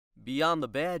Beyond the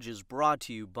Badge is brought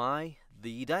to you by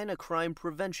the Edina Crime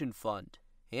Prevention Fund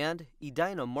and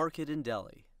Edina Market in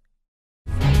DELI.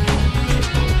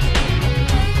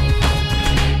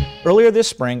 Earlier this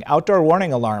spring, outdoor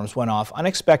warning alarms went off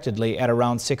unexpectedly at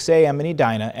around 6 a.m. in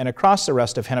Edina and across the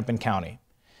rest of Hennepin County.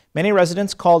 Many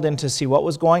residents called in to see what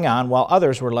was going on, while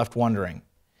others were left wondering.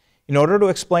 In order to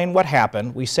explain what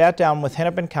happened, we sat down with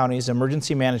Hennepin County's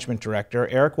Emergency Management Director,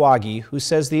 Eric Waggy, who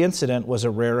says the incident was a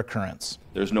rare occurrence.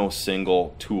 There's no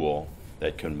single tool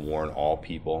that can warn all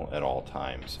people at all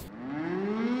times.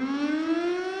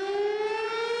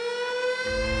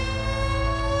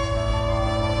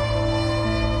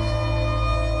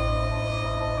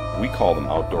 We call them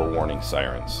outdoor warning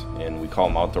sirens, and we call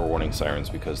them outdoor warning sirens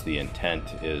because the intent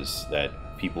is that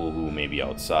people who may be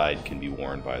outside can be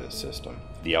warned by the system.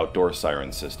 The outdoor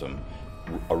siren system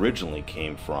originally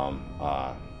came from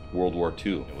World War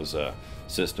II. It was a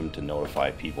system to notify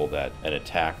people that an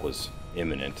attack was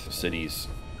imminent. Cities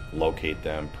locate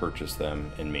them, purchase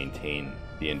them, and maintain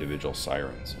the individual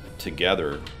sirens.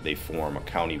 Together, they form a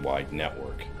county-wide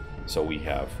network. So we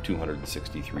have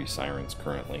 263 sirens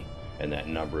currently, and that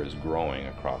number is growing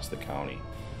across the county.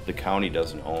 The county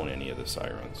doesn't own any of the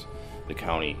sirens. The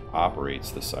county operates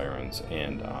the sirens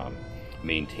and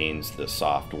maintains the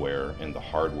software and the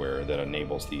hardware that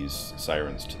enables these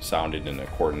sirens to sound in a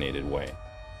coordinated way.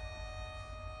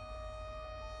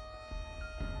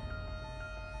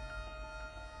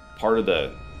 Part of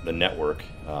the network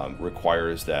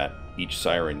requires that each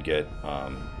siren get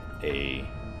a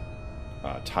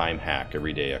time hack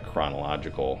every day, a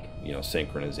chronological,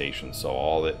 synchronization.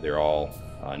 So they're all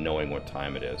knowing what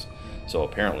time it is. So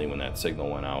apparently, when that signal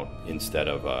went out, instead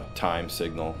of a time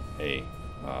signal, a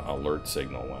alert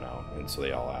signal went out, and so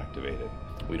they all activated.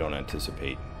 We don't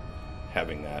anticipate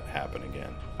having that happen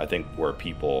again. I think where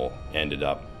people ended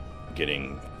up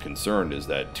getting concerned is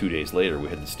that 2 days later we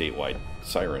had the statewide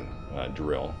siren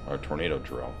drill, or tornado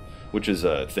drill, which is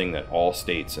a thing that all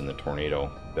states in the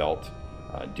tornado belt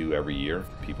do every year.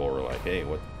 People were like, hey,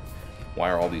 why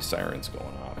are all these sirens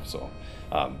going off? So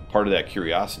part of that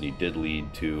curiosity did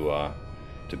lead to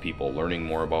people learning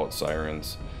more about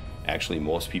sirens. Actually,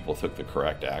 most people took the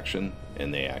correct action,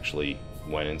 and they actually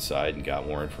went inside and got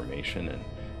more information, and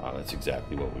that's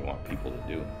exactly what we want people to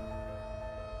do.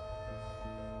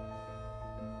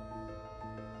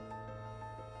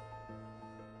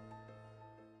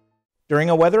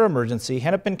 During a weather emergency,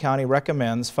 Hennepin County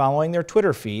recommends following their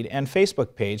Twitter feed and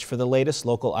Facebook page for the latest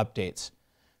local updates.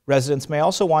 Residents may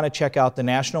also want to check out the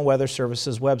National Weather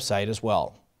Service's website as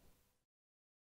well.